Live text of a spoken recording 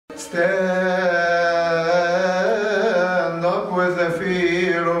Stand up with the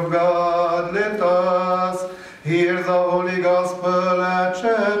fear of God. Let us hear the Holy Gospel, a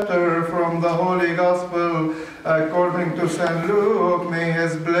chapter from the Holy Gospel according to St. Luke. May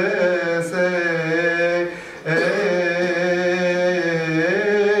his blessing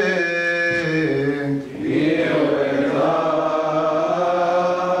be with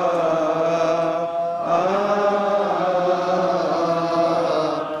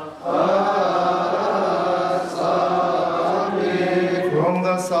From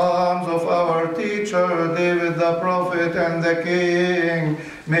the Psalms of our teacher David the prophet and the King,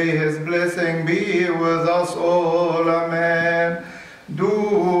 may his blessing be with us all. Amen.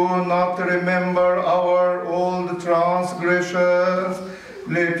 Do not remember our old transgressions.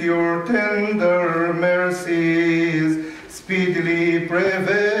 Let your tender mercies speedily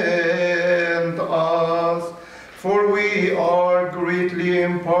prevent us, for we are greatly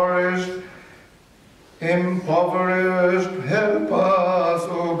impoverished. Help us,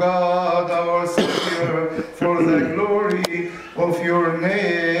 O God, our Savior, for the glory of your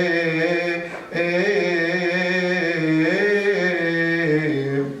name.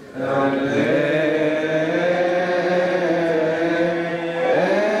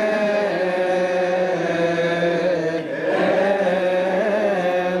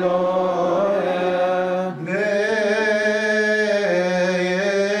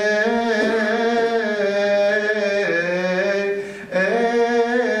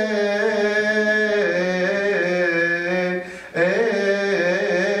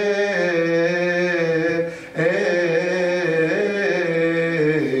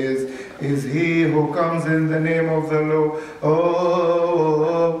 Is he who comes in the name of the Lord.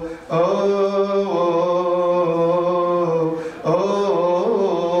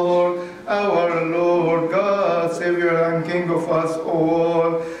 Our Lord, God, Savior and King of us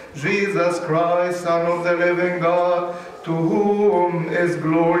all, Jesus Christ, Son of the living God, to whom is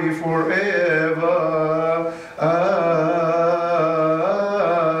glory forever.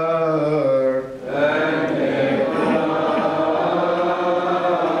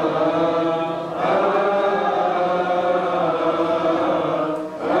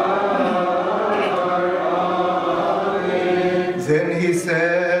 Then he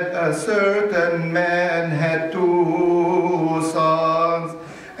said, a certain man had 2 sons,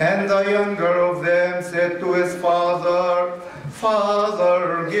 and the younger of them said to his father,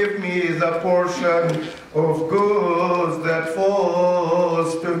 Father, give me the portion of goods that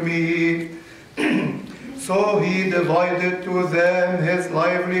falls to me. So he divided to them his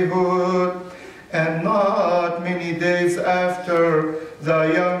livelihood, and not many days after,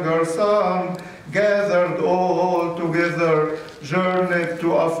 the younger son gathered all together, journeyed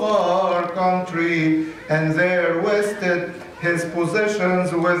to a far country, and there wasted his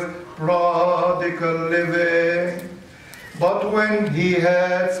possessions with prodigal living. But when he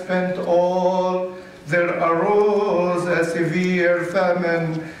had spent all, there arose a severe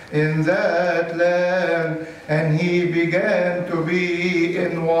famine in that land, and he began to be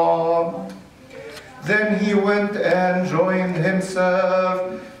in want. Then he went and joined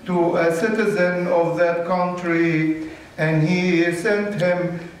himself to a citizen of that country, and he sent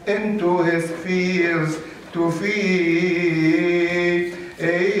him into his fields to feed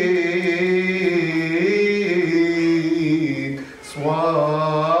swine,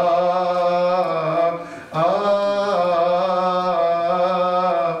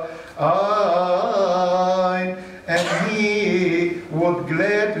 and he would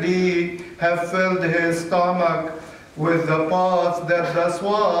gladly have filled his stomach with the pods that the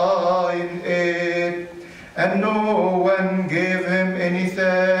swine ate, and no one gave him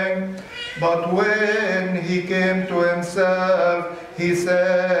anything. But when he came to himself, he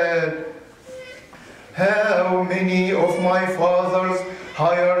said, how many of my father's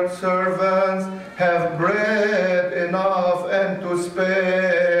hired servants have bread enough and to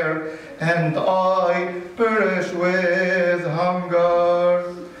spare, and I perish with hunger?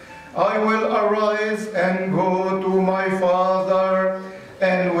 I will arise and go to my father,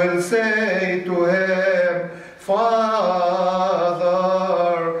 and will say to him, Father,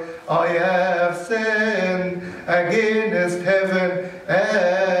 I have sinned against heaven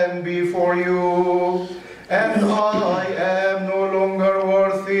and before you, and I am no longer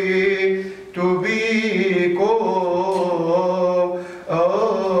worthy to be called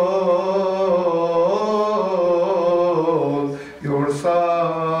your son.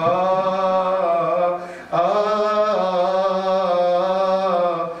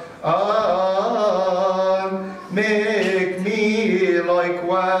 Make me like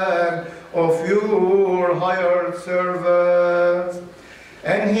one of your hired servants.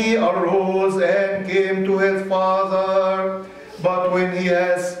 And he he arose and came to his father. But when he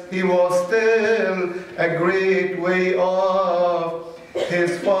was still a great way off,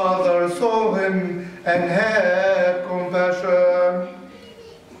 his father saw him and had compassion,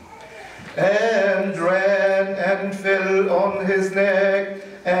 and ran and fell on his neck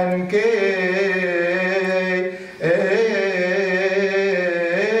and kissed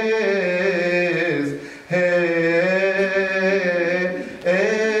his head.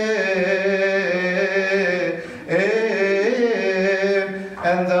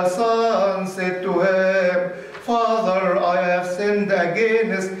 And the son said to him, Father, I have sinned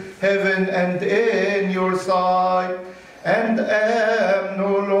against heaven and in your sight, and am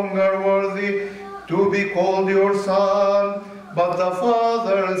no longer worthy to be called your son. But the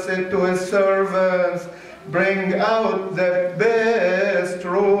father said to his servants, Bring out the best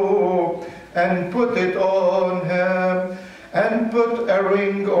robe and put it on him, and put a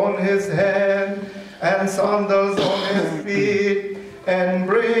ring on his hand and sandals on his feet, and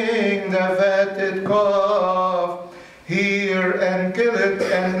bring the fatted calf here and kill it,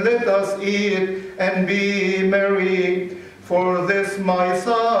 and let us eat and be merry. For this my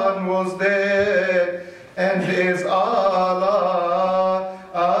son was dead and is alive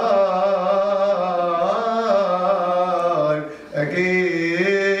again.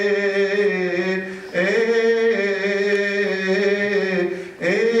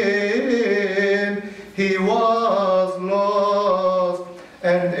 He was lost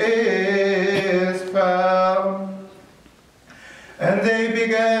and is found. And they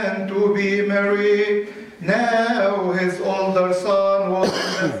began to be merry. Now his older son was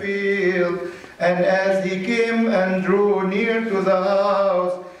in the field, and as he came and drew near to the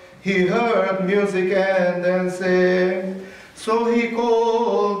house, he heard music and dancing. So he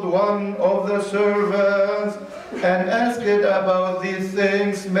called one of the servants and asked about these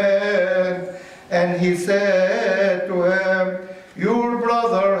things meant. And he said to him, Your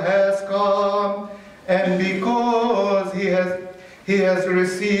brother has come, and because he has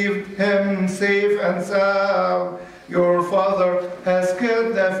received him safe and sound, your father has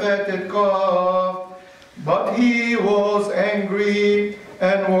killed the fatted calf. But he was angry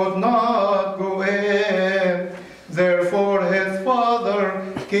and would not go in. Therefore his father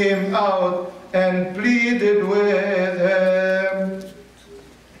came out and pleaded with him.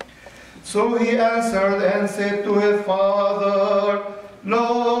 So he answered and said to his father,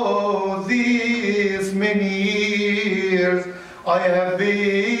 Lo, these many years I have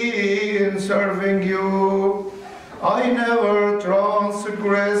been serving you. I never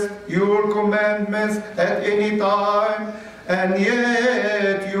transgressed your commandments at any time, and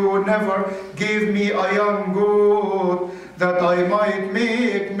yet you never gave me a young goat that I might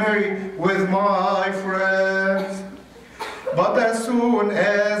make merry with my friends. But as soon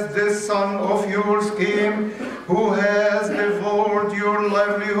as this son of yours came, who has devoured your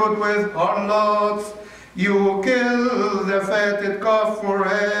livelihood with harlots, you killed the fatted calf for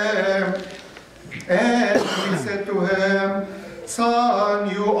him. And he said to him, Son,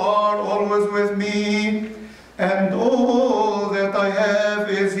 you are always with me, and all that I have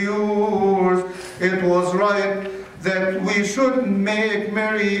is yours. It was right that we should make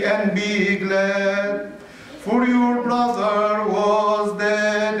merry and be glad. For your brother was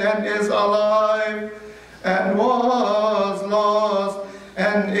dead and is alive, and was lost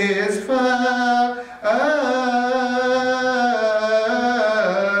and is found.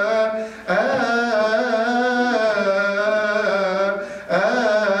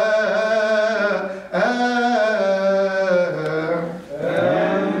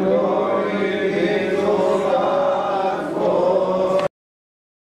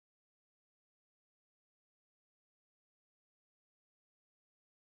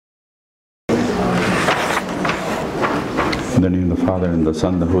 In the name of the Father, and the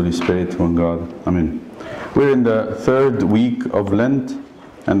Son, and the Holy Spirit, one God. Amen. We're in the third week of Lent,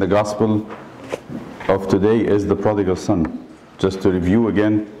 and the Gospel of today is the prodigal son. Just to review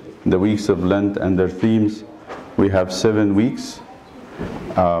again the weeks of Lent and their themes, we have 7 weeks,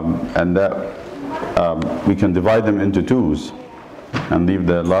 and that we can divide them into twos and leave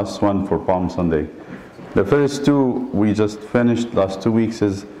the last one for Palm Sunday. The first two we just finished last 2 weeks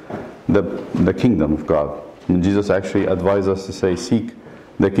is the kingdom of God. And Jesus actually advised us to say, seek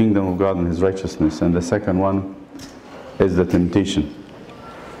the kingdom of God and His righteousness. And the second one is the temptation.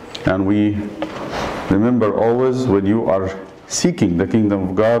 And we remember always, when you are seeking the kingdom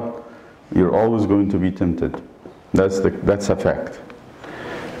of God, you're always going to be tempted. That's a fact.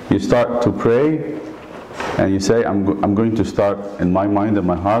 You start to pray, and you say, I'm going to start in my mind and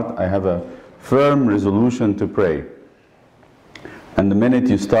my heart. I have a firm resolution to pray. And the minute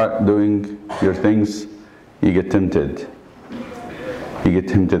you start doing your things, you get tempted. You get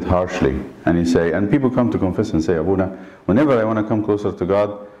tempted harshly. And you say, and people come to confess and say, Abuna, whenever I want to come closer to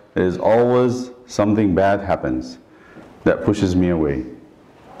God, there is always something bad happens that pushes me away.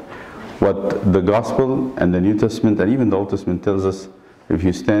 What the Gospel and the New Testament and even the Old Testament tells us, if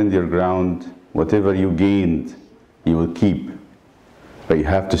you stand your ground, whatever you gained, you will keep. But you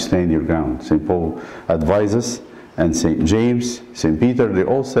have to stand your ground. St. Paul advises, and St. James, St. Peter, they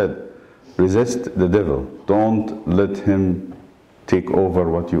all said, resist the devil. Don't let him take over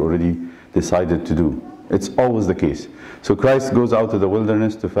what you already decided to do. It's always the case. So Christ goes out to the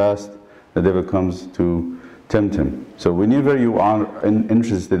wilderness to fast, the devil comes to tempt him. So whenever you are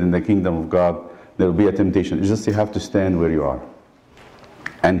interested in the kingdom of God, there will be a temptation. It's just you have to stand where you are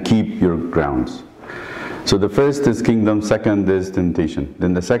and keep your grounds. So the first is kingdom, second is temptation.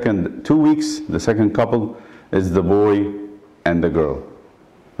 Then the second 2 weeks, the second couple is the boy and the girl.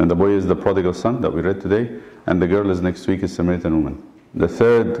 And the boy is the prodigal son that we read today, and the girl is next week is Samaritan woman. The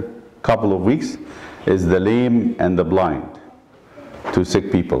third couple of weeks is the lame and the blind, two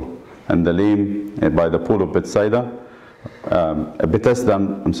sick people. And the lame by the pool of Bethesda, Bethesda,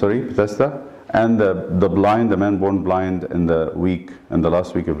 and the blind, the man born blind in the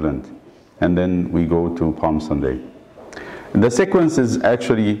last week of Lent. And then we go to Palm Sunday. The sequence is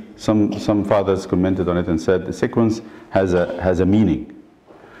actually, some fathers commented on it and said the sequence has a meaning.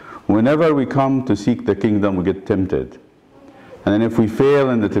 Whenever we come to seek the kingdom, we get tempted. And then if we fail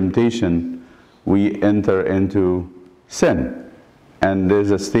in the temptation, we enter into sin. And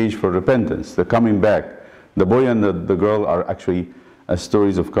there's a stage for repentance, the coming back. The boy and the girl are actually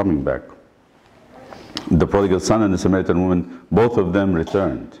stories of coming back. The prodigal son and the Samaritan woman, both of them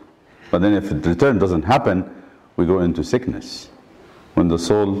returned. But then if the return doesn't happen, we go into sickness. When the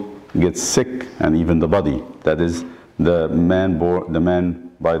soul gets sick, and even the body, that is the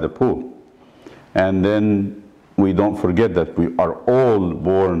man by the pool. And then we don't forget that we are all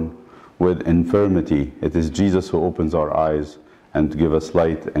born with infirmity. It is Jesus who opens our eyes and give us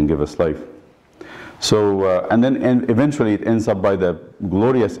light and give us life. So, and eventually it ends up by the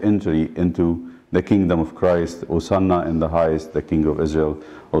glorious entry into the kingdom of Christ. Hosanna in the highest, the King of Israel.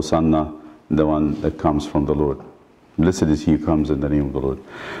 Hosanna, the one that comes from the Lord. Blessed is he who comes in the name of the Lord.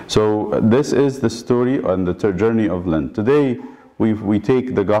 So this is the story and the journey of Lent. Today we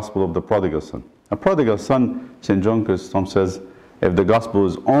take the gospel of the prodigal son. A prodigal son, St. John Chrysostom says, if the gospel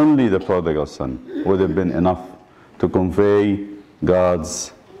is only the prodigal son, would have been enough to convey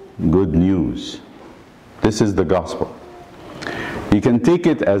God's good news. This is the gospel. You can take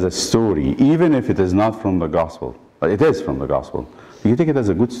it as a story, even if it is not from the gospel. But it is from the gospel. You can take it as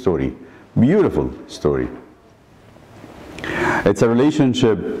a good story, beautiful story. It's a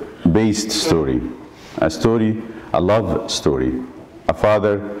relationship-based story, a love story, a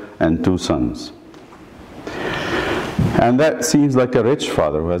father and two sons. And that seems like a rich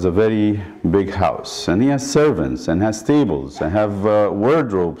father who has a very big house, and he has servants and has tables and have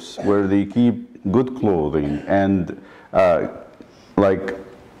wardrobes where they keep good clothing and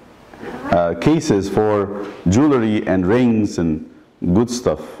cases for jewelry and rings and good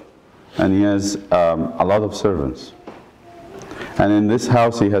stuff. And he has a lot of servants. And in this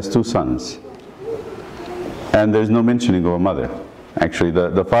house he has two sons. And there's no mentioning of a mother. Actually,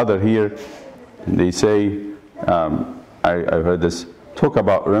 the father here, they say, I've heard this talk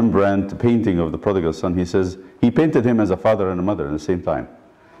about Rembrandt painting of the prodigal son. He says he painted him as a father and a mother at the same time.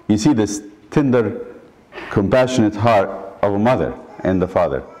 You see this tender, compassionate heart of a mother and the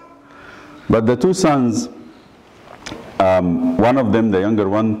father. But the two sons, one of them, the younger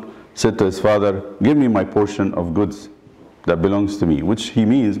one, said to his father, give me my portion of goods that belongs to me. Which he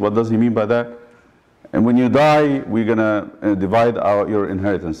means, what does he mean by that? And when you die, we're going to divide your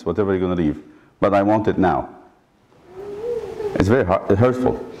inheritance, whatever you're going to leave. But I want it now. It's very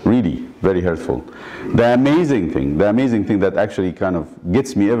hurtful, really very hurtful. The amazing thing that actually kind of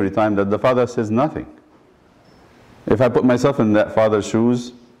gets me every time, that the father says nothing. If I put myself in that father's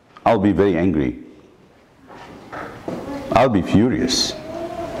shoes, I'll be very angry. I'll be furious.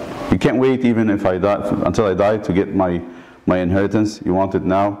 You can't wait even if I die, until I die to get my inheritance. You want it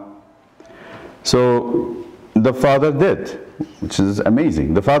now? So the father did, which is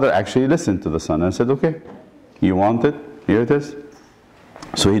amazing. The father actually listened to the son and said, okay, you want it? Here it is.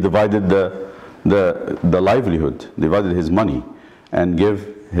 So he divided the livelihood, divided his money, and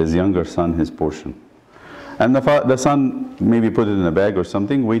gave his younger son his portion. And the son maybe put it in a bag or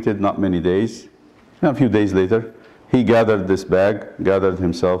something, waited not many days. A few days later, he gathered this bag, gathered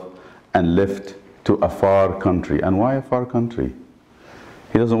himself, and left to a far country. And why a far country?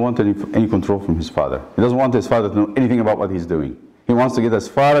 He doesn't want any control from his father. He doesn't want his father to know anything about what he's doing. He wants to get as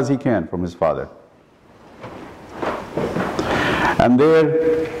far as he can from his father. And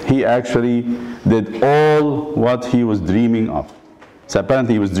there he actually did all what he was dreaming of. So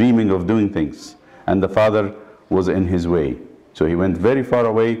apparently he was dreaming of doing things, and the father was in his way. So he went very far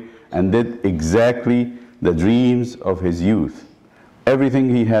away and did exactly the dreams of his youth.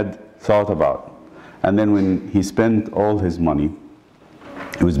 Everything he had thought about. And then when he spent all his money,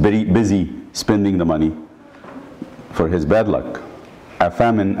 he was very busy spending the money. For his bad luck, a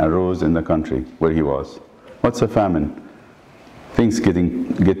famine arose in the country where he was. What's a famine? Things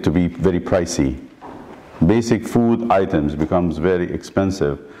get to be very pricey. Basic food items becomes very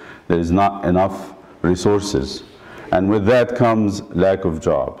expensive. There is not enough resources. And with that comes lack of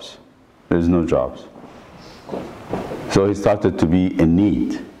jobs. There is no jobs. So he started to be in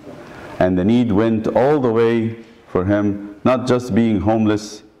need. And the need went all the way for him, not just being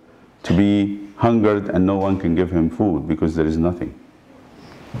homeless, to be hungered and no one can give him food because there is nothing.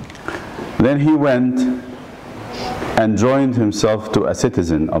 Then he went and joined himself to a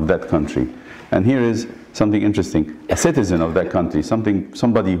citizen of that country. And here is something interesting. A citizen of that country,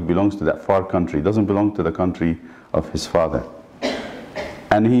 somebody who belongs to that far country, doesn't belong to the country of his father.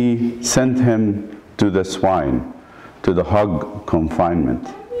 And he sent him to the swine, to the hog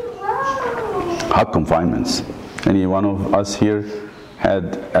confinements. Any one of us here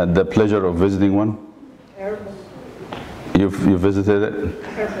had the pleasure of visiting one? You visited it?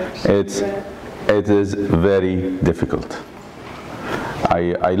 It is very difficult.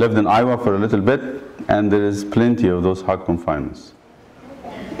 I lived in Iowa for a little bit, and there is plenty of those hog confinements.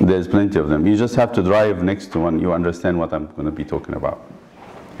 There's plenty of them. You just have to drive next to one. You understand what I'm going to be talking about.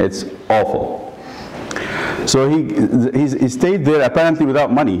 It's awful. So he stayed there apparently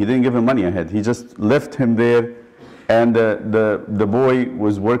without money. He didn't give him money ahead. He just left him there, and the boy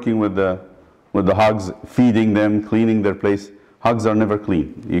was working with the hogs, feeding them, cleaning their place. Hogs are never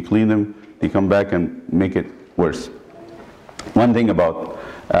clean. You clean them, they come back and make it worse. One thing about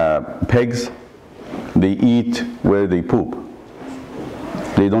pigs, they eat where they poop.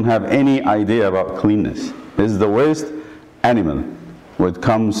 They don't have any idea about cleanness. This is the worst animal when it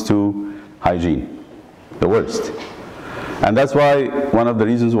comes to hygiene. The worst. And that's why, one of the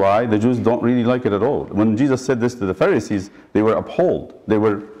reasons why the Jews don't really like it at all. When Jesus said this to the Pharisees, they were appalled. They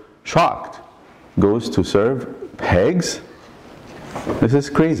were shocked. Goes to serve pigs? This is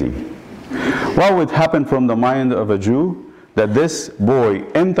crazy. What would happen from the mind of a Jew that this boy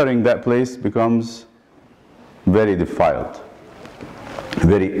entering that place becomes very defiled,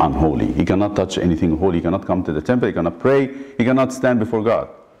 very unholy? He cannot touch anything holy. He cannot come to the temple. He cannot pray. He cannot stand before God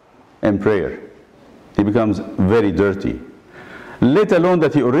in prayer. He becomes very dirty. Let alone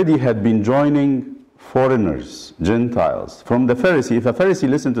that he already had been joining foreigners, Gentiles. From the Pharisee, if a Pharisee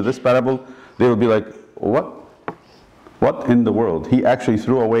listened to this parable, they would be like, what? What in the world? He actually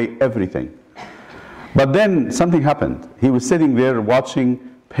threw away everything. But then something happened. He was sitting there watching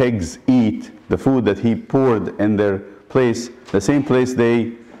pigs eat the food that he poured in their place, the same place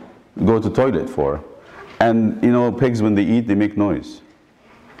they go to toilet for. And you know, pigs, when they eat, they make noise.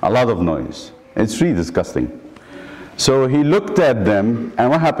 A lot of noise. It's really disgusting. So he looked at them, and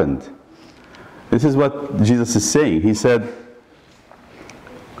what happened? This is what Jesus is saying. He said,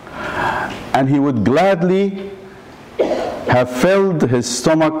 and he would gladly have filled his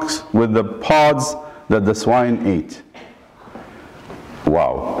stomachs with the pods that the swine ate.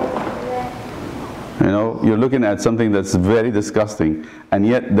 Wow. You know, you're looking at something that's very disgusting, and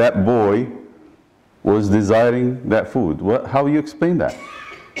yet that boy was desiring that food. How do you explain that?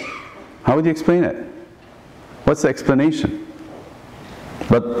 How would you explain it? What's the explanation?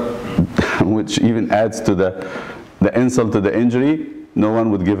 But which even adds to the insult to the injury, no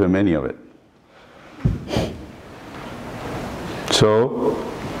one would give him any of it. So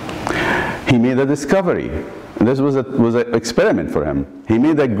he made a discovery. And this was an experiment for him. He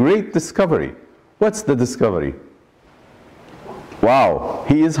made a great discovery. What's the discovery? Wow,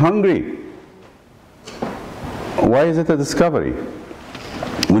 he is hungry. Why is it a discovery?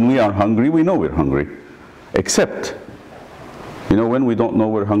 When we are hungry, we know we're hungry. Except, you know when we don't know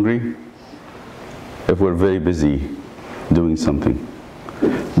we're hungry? If we're very busy doing something.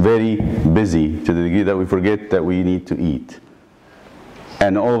 Very busy to the degree that we forget that we need to eat.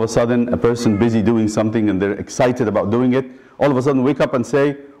 And all of a sudden, a person busy doing something and they're excited about doing it, all of a sudden wake up and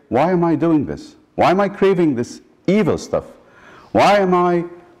say, why am I doing this? Why am I craving this evil stuff? Why am I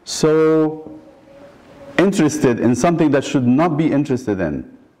so interested in something that should not be interested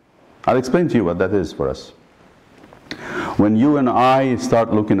in? I'll explain to you what that is for us. When you and I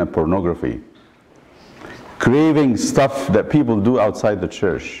start looking at pornography, craving stuff that people do outside the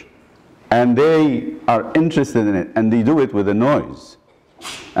church, and they are interested in it, and they do it with a noise.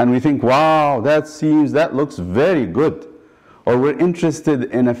 And we think, wow, that looks very good. Or we're interested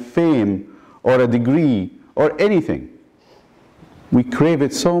in a fame or a degree or anything. We crave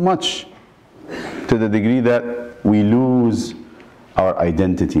it so much to the degree that we lose our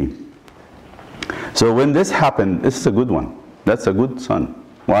identity. So when this happened, this is a good one. That's a good son.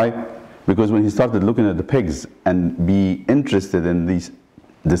 Why? Because when he started looking at the pigs and be interested in these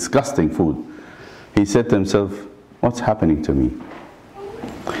disgusting food, he said to himself, what's happening to me?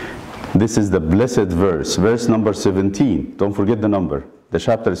 This is the blessed verse number 17. Don't forget the number. The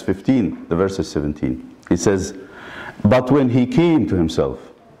chapter is 15, the verse is 17. He says, but when he came to himself,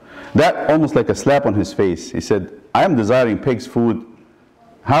 that almost like a slap on his face, he said, I am desiring pig's food.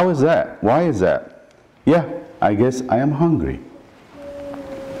 How is that? Why is that? Yeah, I guess I am hungry.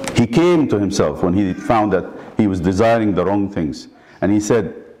 He came to himself when he found that he was desiring the wrong things. And he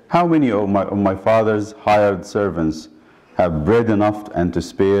said, how many of my father's hired servants have bread enough and to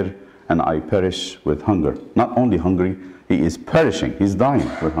spare, and I perish with hunger? Not only hungry, he is perishing. He's dying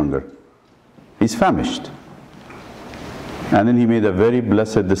with hunger. He's famished. And then he made a very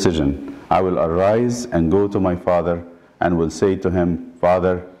blessed decision. I will arise and go to my father and will say to him,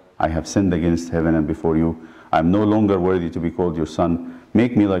 Father, I have sinned against heaven and before you. I am no longer worthy to be called your son.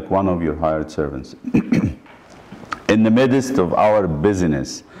 Make me like one of your hired servants. In the midst of our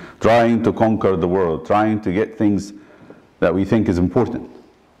busyness, trying to conquer the world, trying to get things that we think is important,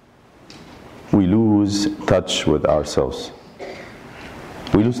 we lose touch with ourselves.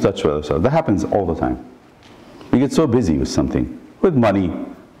 We lose touch with ourselves. That happens all the time. We get so busy with something, with money,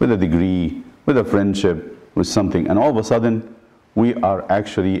 with a degree, with a friendship, with something, and all of a sudden we are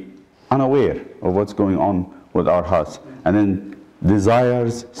actually unaware of what's going on with our hearts. And then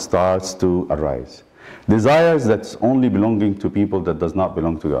desires starts to arise. Desires that's only belonging to people that does not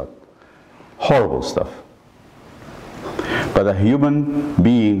belong to God. Horrible stuff. But a human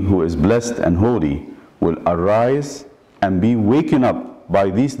being who is blessed and holy will arise and be waken up by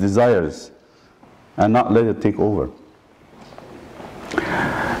these desires and not let it take over.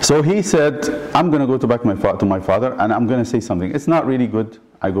 So he said, I'm going to go back to my father and I'm going to say something. It's not really good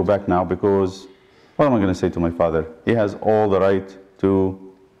I go back now, because what am I going to say to my father? He has all the right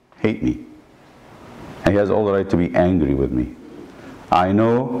to hate me. And he has all the right to be angry with me. I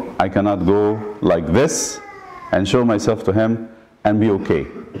know I cannot go like this and show myself to him and be okay.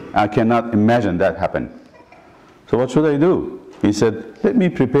 I cannot imagine that happen. So what should I do? He said, let me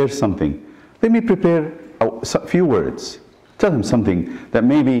prepare something. Let me prepare a few words. Tell him something that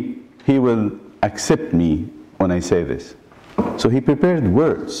maybe he will accept me when I say this. So he prepared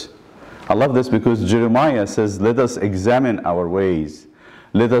words. I love this because Jeremiah says, let us examine our ways.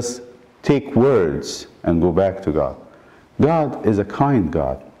 Let us take words and go back to God. God is a kind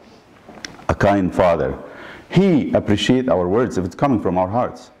God, a kind Father. He appreciates our words if it's coming from our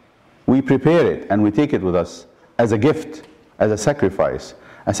hearts. We prepare it and we take it with us as a gift, as a sacrifice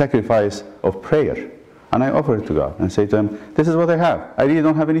of prayer. And I offer it to God and say to him, this is what I have. I really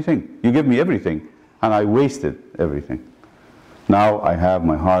don't have anything. You give me everything, and I wasted everything. Now I have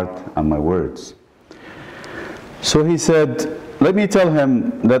my heart and my words. So he said, let me tell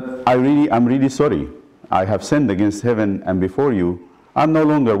him that I'm really sorry. I have sinned against heaven and before you. I'm no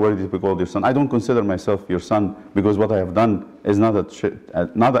longer worthy to be called your son. I don't consider myself your son because what I have done is not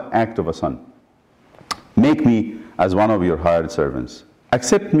an act of a son. Make me as one of your hired servants.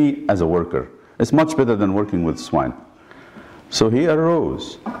 Accept me as a worker. It's much better than working with swine. So he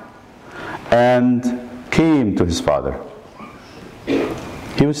arose and came to his father.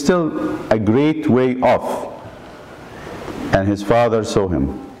 He was still a great way off, and his father saw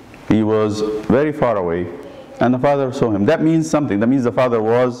him. He was very far away, and the father saw him. That means something. That means the father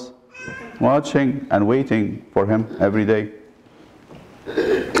was watching and waiting for him every day.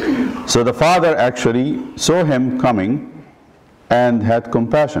 So the father actually saw him coming and had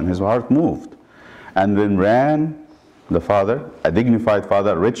compassion. His heart moved. And then ran the father, a dignified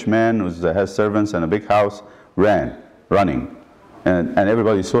father, a rich man who has servants and a big house, running. And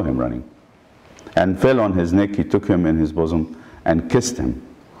everybody saw him running. And fell on his neck. He took him in his bosom and kissed him.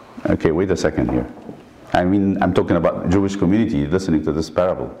 Okay, wait a second here. I mean, I'm talking about Jewish community listening to this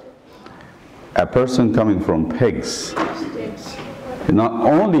parable. A person coming from pigs, not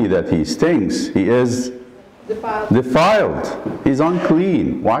only that he stinks, he is defiled. He's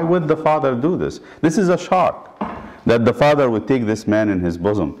unclean. Why would the father do this? This is a shock that the father would take this man in his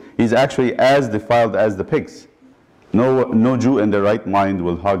bosom. He's actually as defiled as the pigs. No Jew in their right mind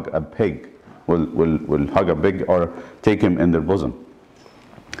will hug a pig, will hug a pig or take him in their bosom.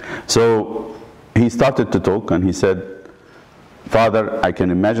 So he started to talk and he said, Father, I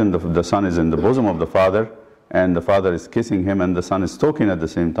can imagine the Son is in the bosom of the Father, and the Father is kissing him, and the Son is talking at the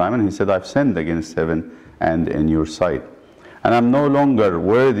same time, and he said, I've sinned against heaven and in your sight, and I'm no longer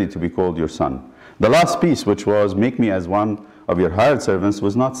worthy to be called your son. The last piece, which was, make me as one of your hired servants,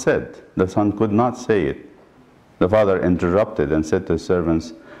 was not said. The Son could not say it. The Father interrupted and said to his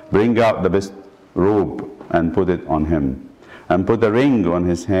servants, bring out the best robe and put it on him, and put a ring on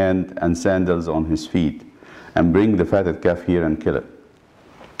his hand and sandals on his feet, and bring the fatted calf here and kill it.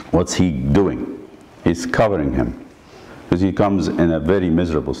 What's he doing? He's covering him, because he comes in a very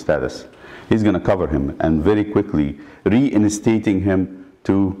miserable status. He's going to cover him and very quickly reinstating him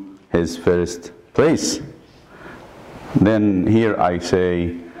to his first place. Then here I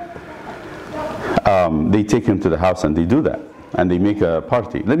say, they take him to the house and they do that. And they make a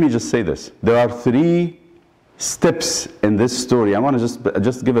party. Let me just say this. There are 3 steps in this story. I want to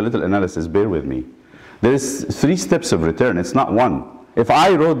just give a little analysis. Bear with me. There is 3 steps of return. It's not one. If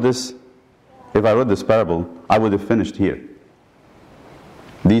I wrote this parable, I would have finished here.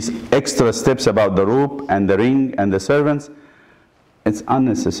 These extra steps about the rope and the ring and the servants, it's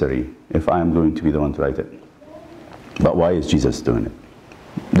unnecessary if I am going to be the one to write it. But why is Jesus doing it?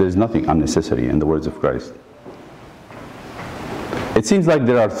 There is nothing unnecessary in the words of Christ. It seems like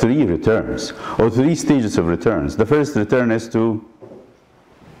there are 3 returns, or 3 stages of returns. The first return is to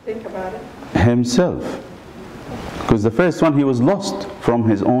think about it himself. Because the first one, he was lost from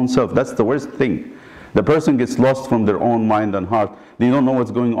his own self. That's the worst thing. The person gets lost from their own mind and heart. They don't know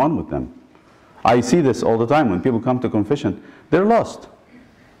what's going on with them. I see this all the time when people come to confession. They're lost.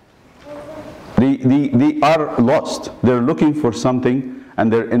 They are lost. They're looking for something,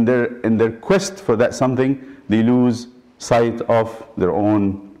 and they're in their quest for that something, they lose sight of their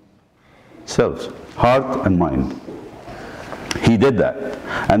own selves, heart and mind. He did that.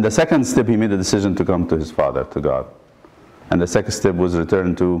 And the second step, he made a decision to come to his Father, to God. And the second step was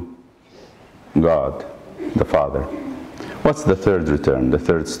return to God, the Father. What's the third return, the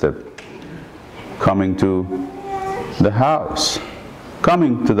third step? Coming to the house.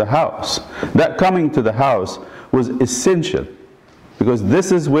 Coming to the house. That coming to the house was essential, because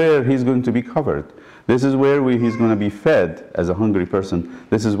this is where he's going to be covered. This is where he's going to be fed as a hungry person.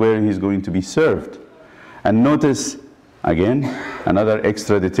 This is where he's going to be served. And notice, again, another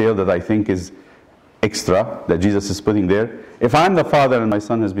extra detail that I think is extra, that Jesus is putting there. If I'm the Father and my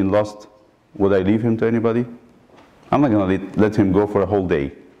son has been lost, would I leave him to anybody? I'm not going to let him go for a whole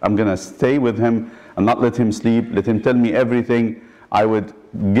day. I'm going to stay with him and not let him sleep, let him tell me everything. I would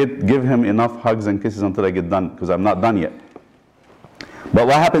give him enough hugs and kisses until I get done, because I'm not done yet. But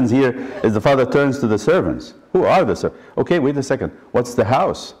what happens here is the Father turns to the servants. Who are the servants? Okay, wait a second. What's the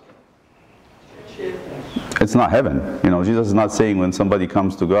house? It's not heaven. You know, Jesus is not saying when somebody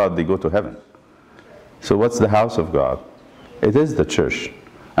comes to God, they go to heaven. So what's the house of God? It is the church.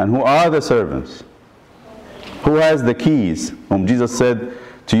 And who are the servants? Who has the keys? Whom Jesus said,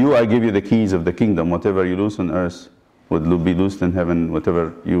 to you I give you the keys of the kingdom. Whatever you loose on earth will be loosed in heaven.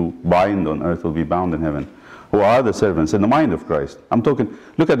 Whatever you bind on earth will be bound in heaven. Who are the servants in the mind of Christ? I'm talking,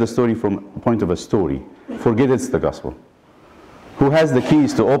 look at the story from the point of a story. Forget it's the gospel. Who has the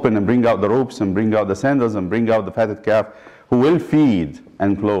keys to open and bring out the ropes and bring out the sandals and bring out the fatted calf? Who will feed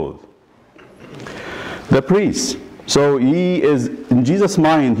and clothe? The priest. So he is, in Jesus'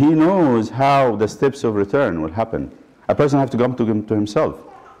 mind, he knows how the steps of return will happen. A person has to come to himself.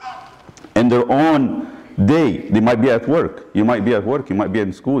 In their own day, they might be at work. You might be at work, you might be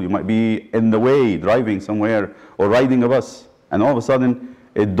in school, you might be in the way, driving somewhere, or riding a bus. And all of a sudden,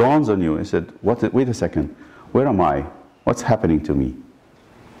 it dawns on you. He said, wait a second, where am I? What's happening to me?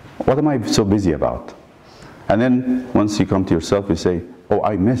 What am I so busy about? And then, once you come to yourself, you say, oh,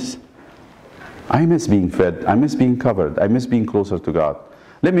 I miss being fed, I miss being covered, I miss being closer to God.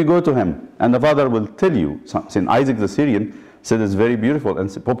 Let me go to him. And the Father will tell you. St. Isaac the Syrian said it's very beautiful,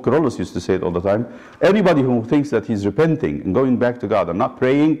 and Pope Carolus used to say it all the time. Anybody who thinks that he's repenting and going back to God and not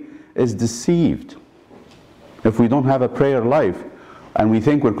praying is deceived. If we don't have a prayer life and we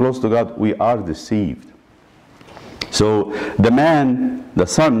think we're close to God, we are deceived. So the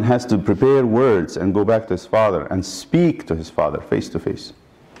son has to prepare words and go back to his father and speak to his father face to face.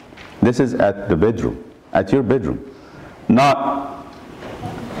 This is at the bedroom, at your bedroom, not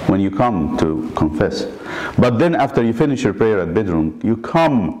when you come to confess. But then after you finish your prayer at bedroom, you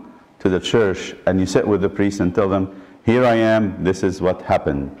come to the church and you sit with the priest and tell them, here I am, this is what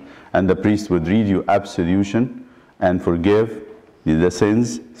happened. And the priest would read you absolution and forgive the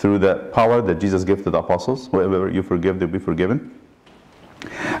sins through the power that Jesus gave to the apostles. Whoever you forgive, they'll be forgiven.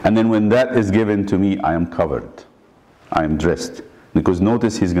 And then when that is given to me, I am covered. I am dressed. Because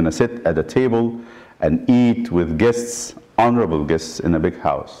notice he's going to sit at a table and eat with guests honorable guests in a big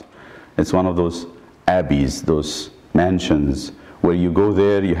house. It's one of those abbeys, those mansions, where you go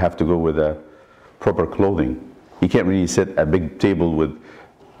there, you have to go with a proper clothing. You can't really sit at a big table with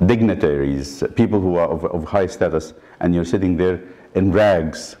dignitaries, people who are of high status, and you're sitting there in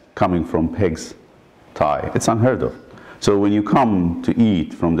rags coming from pig's thigh. It's unheard of. So when you come to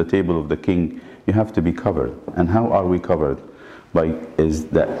eat from the table of the king, you have to be covered. And how are we covered? Is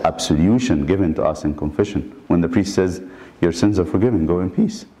the absolution given to us in confession. When the priest says, your sins are forgiven, go in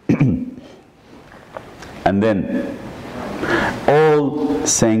peace. And then, all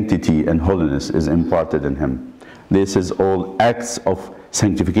sanctity and holiness is imparted in him. This is all acts of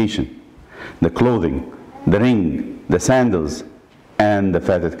sanctification. The clothing, the ring, the sandals, and the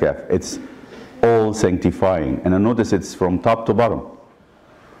fatted calf. It's all sanctifying. And I notice it's from top to bottom.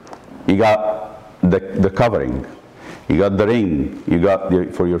 You got the covering. You got the ring. You got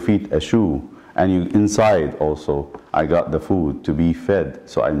for your feet a shoe. And you inside also, I got the food to be fed,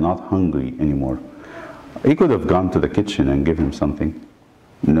 so I'm not hungry anymore. He could have gone to the kitchen and give him something.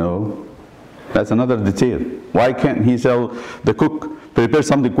 No. That's another detail. Why can't he tell the cook, prepare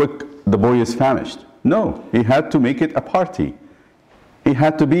something quick, the boy is famished? No, he had to make it a party. It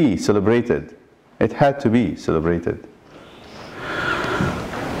had to be celebrated. It had to be celebrated.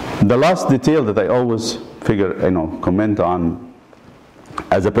 The last detail that I always comment on,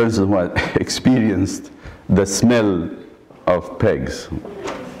 as a person who has experienced the smell of pigs,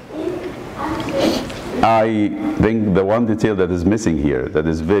 I think the one detail that is missing here, that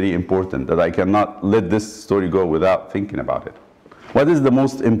is very important, that I cannot let this story go without thinking about it. What is the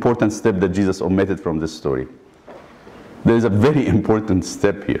most important step that Jesus omitted from this story? There is a very important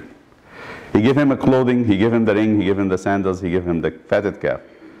step here. He gave him a clothing, he gave him the ring, he gave him the sandals, he gave him the fatted calf.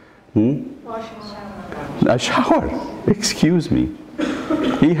 A shower. Excuse me.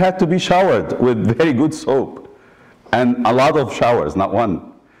 He had to be showered with very good soap. And a lot of showers, not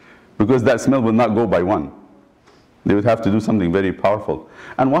one. Because that smell would not go by one. They would have to do something very powerful.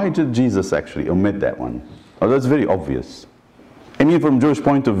 And why did Jesus actually omit that one? Oh, that's very obvious. I mean, from Jewish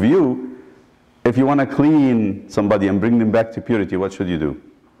point of view, if you want to clean somebody and bring them back to purity, what should you do?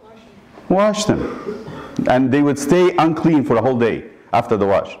 Wash them. And they would stay unclean for a whole day after the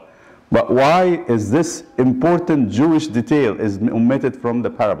wash. But why is this important Jewish detail is omitted from the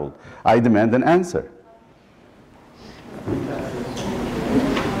parable? I demand an answer.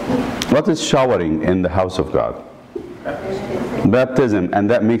 What is showering in the house of God? Baptism, and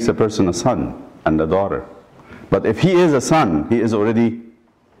that makes a person a son and a daughter. But if he is a son, he is already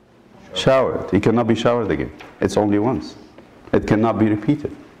showered. He cannot be showered again. It's only once. It cannot be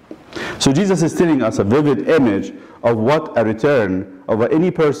repeated. So Jesus is telling us a vivid image of what a return of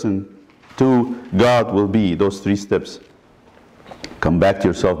any person to God will be. Those three steps. Come back to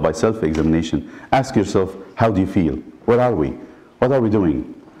yourself by self-examination. Ask yourself, how do you feel? Where are we? What are we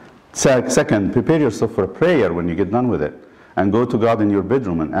doing? Second, prepare yourself for a prayer when you get done with it. And go to God in your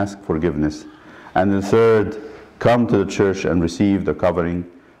bedroom and ask forgiveness. And then third, come to the church and receive the covering,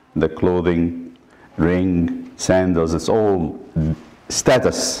 the clothing, ring, sandals. It's all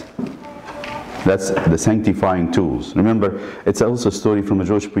status. That's the sanctifying tools. Remember, it's also a story from a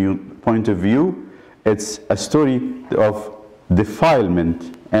Jewish point of view. It's a story of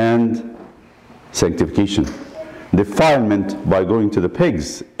defilement and sanctification. Defilement by going to the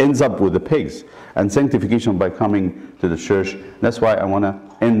pigs ends up with the pigs, and sanctification by coming to the church. That's why I want to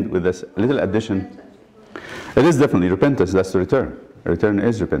end with this little addition. It is definitely repentance, that's the return. Return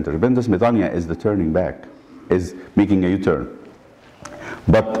is repentance. Repentance, metania, is the turning back, is making a U-turn.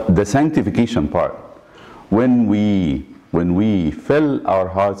 But the sanctification part, when we fill our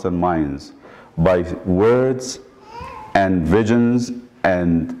hearts and minds by words and visions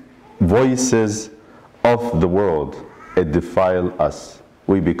and voices of the world, it defiles us.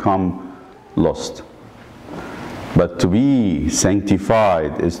 We become lost. But to be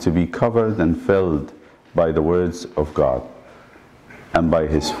sanctified is to be covered and filled by the words of God and by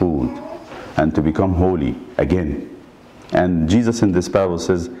His food, and to become holy again. And Jesus in this parable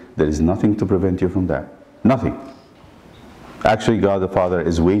says there is nothing to prevent you from that. Nothing. Actually, God the Father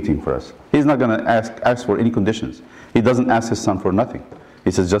is waiting for us. He's not going to ask for any conditions. He doesn't ask His Son for nothing.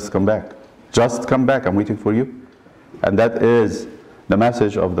 He says, just come back. Just come back, I'm waiting for you. And that is the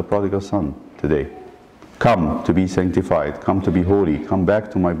message of the prodigal son today. Come to be sanctified, come to be holy, come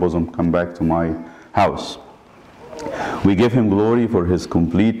back to my bosom, come back to my house. We give Him glory for His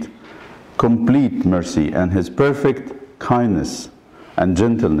complete mercy and His perfect kindness and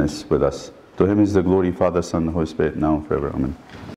gentleness with us. To Him is the glory, Father, Son, and Holy Spirit, now and forever. Amen.